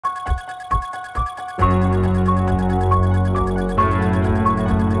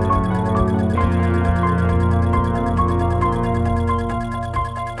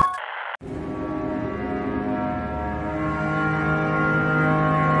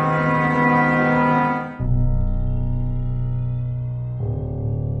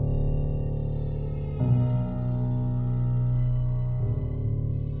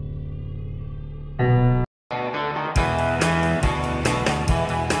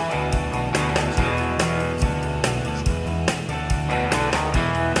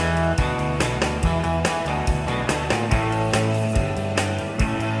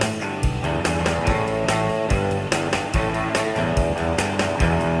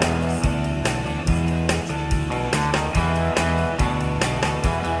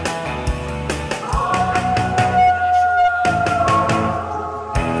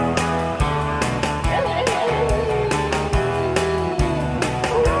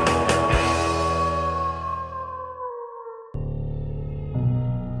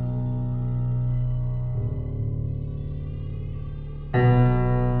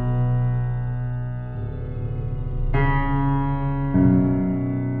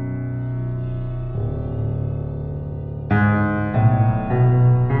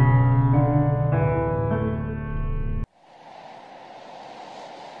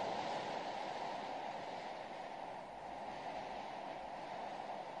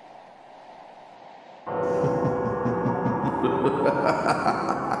Who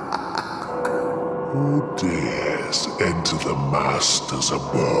dares enter the Master's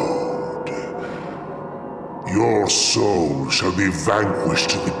abode? Your soul shall be vanquished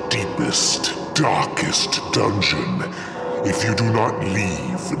to the deepest, darkest dungeon if you do not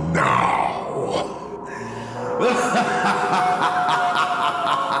leave now.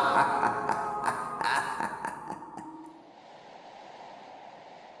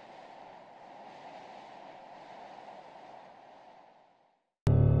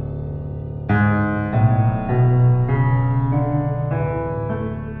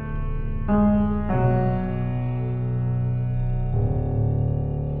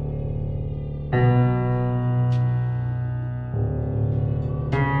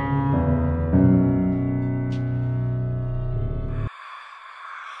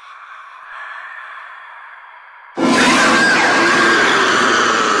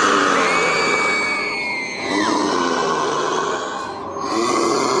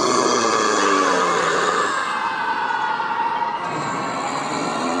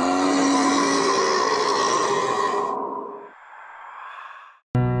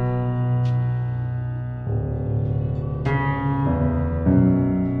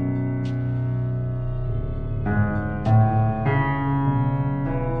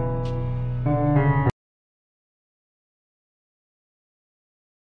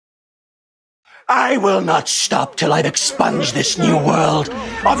 I will not stop till I've expunged this new world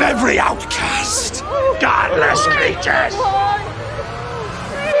of every outcast, godless creatures.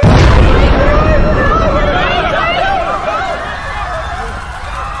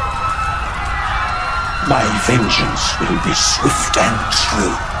 My vengeance will be swift and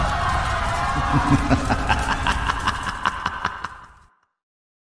true.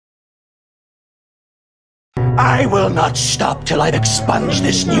 I will not stop till I've expunged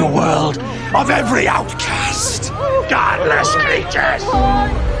this new world of every outcast, godless creatures.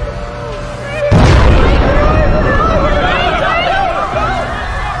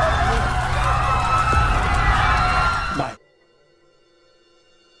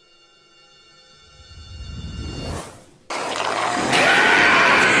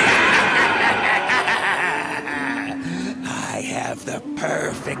 I have the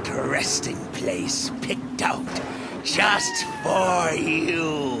perfect resting place picked out just for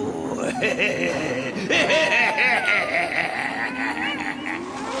you.